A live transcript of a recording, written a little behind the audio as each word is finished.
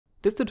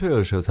This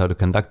tutorial shows how to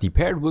conduct the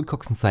paired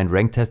Wilcoxon sign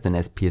rank test in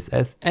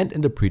SPSS and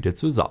interpret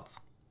its results.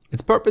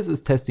 Its purpose is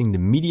testing the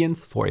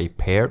medians for a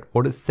paired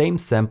or the same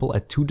sample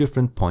at two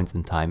different points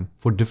in time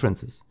for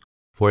differences.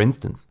 For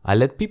instance, I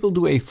let people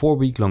do a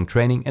 4-week long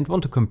training and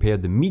want to compare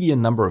the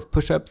median number of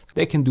push-ups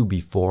they can do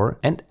before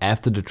and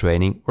after the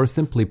training, or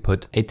simply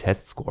put, a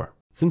test score.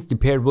 Since the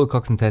paired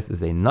Wilcoxon-test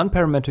is a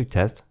non-parametric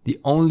test, the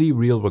only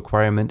real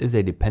requirement is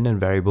a dependent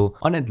variable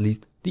on at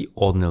least the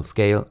ordinal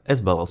scale,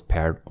 as well as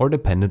paired or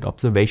dependent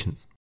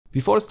observations.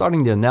 Before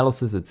starting the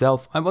analysis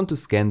itself, I want to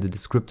scan the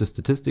descriptive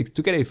statistics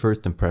to get a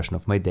first impression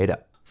of my data.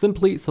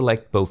 Simply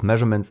select both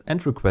measurements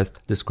and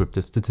request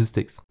descriptive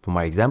statistics. For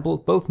my example,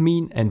 both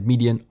mean and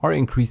median are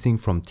increasing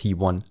from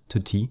T1 to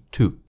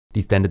T2.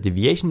 The standard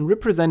deviation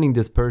representing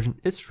dispersion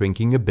is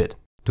shrinking a bit.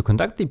 To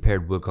conduct the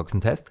paired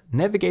Wilcoxon test,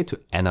 navigate to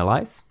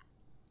Analyze,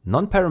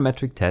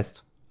 Non-parametric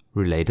test,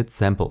 Related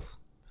samples.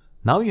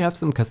 Now you have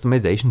some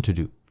customization to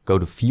do. Go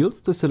to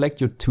Fields to select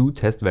your two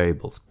test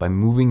variables by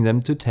moving them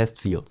to test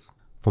fields.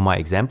 For my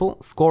example,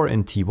 score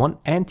in T1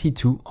 and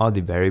T2 are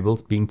the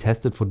variables being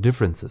tested for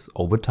differences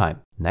over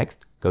time.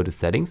 Next, go to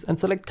Settings and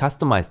select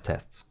Customize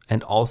tests,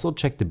 and also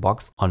check the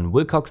box on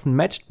Wilcoxon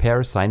matched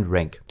pair signed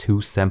rank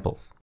 2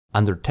 samples.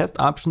 Under Test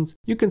Options,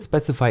 you can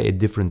specify a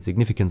different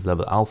significance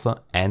level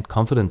alpha and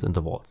confidence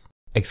intervals.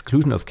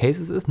 Exclusion of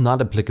cases is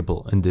not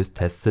applicable in this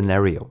test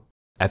scenario.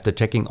 After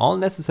checking all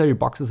necessary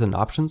boxes and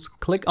options,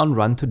 click on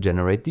Run to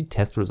generate the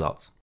test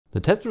results. The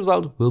test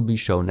result will be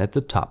shown at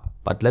the top,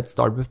 but let's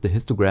start with the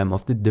histogram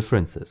of the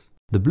differences.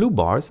 The blue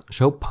bars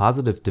show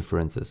positive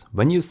differences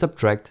when you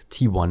subtract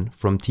T1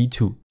 from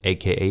T2,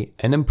 aka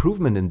an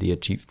improvement in the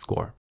achieved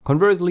score.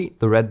 Conversely,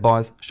 the red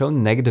bars show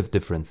negative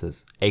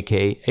differences,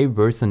 aka a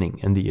worsening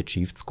in the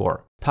achieved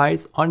score.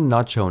 Ties are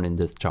not shown in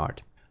this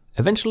chart.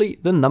 Eventually,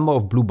 the number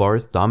of blue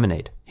bars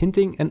dominate,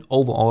 hinting an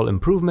overall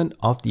improvement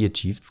of the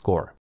achieved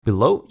score.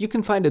 Below, you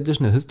can find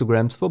additional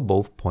histograms for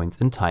both points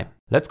in time.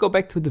 Let's go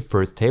back to the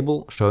first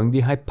table showing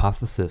the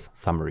hypothesis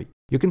summary.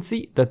 You can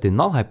see that the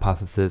null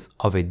hypothesis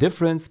of a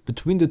difference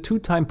between the two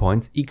time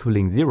points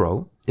equaling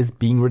 0 is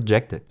being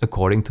rejected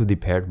according to the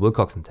paired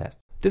Wilcoxon test.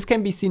 This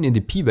can be seen in the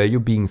p-value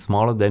being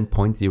smaller than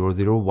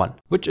 0.001,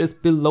 which is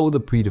below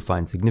the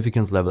predefined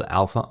significance level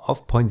alpha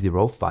of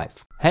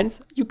 0.05.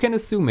 Hence, you can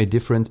assume a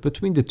difference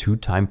between the two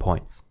time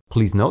points.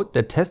 Please note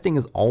that testing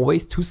is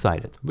always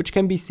two-sided, which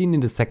can be seen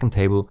in the second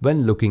table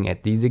when looking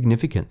at the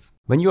significance.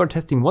 When you are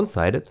testing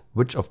one-sided,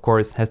 which of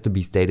course has to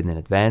be stated in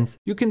advance,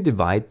 you can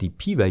divide the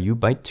p-value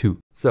by 2.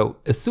 So,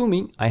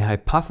 assuming I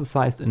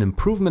hypothesized an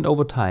improvement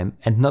over time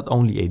and not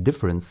only a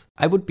difference,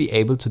 I would be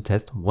able to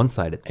test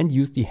one-sided and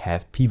use the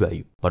half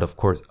p-value. But of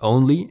course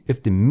only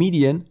if the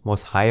median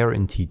was higher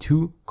in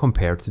T2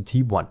 compared to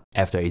T1.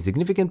 After a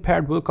significant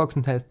paired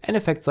Wilcoxon test, an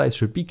effect size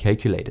should be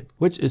calculated,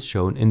 which is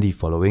shown in the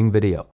following video.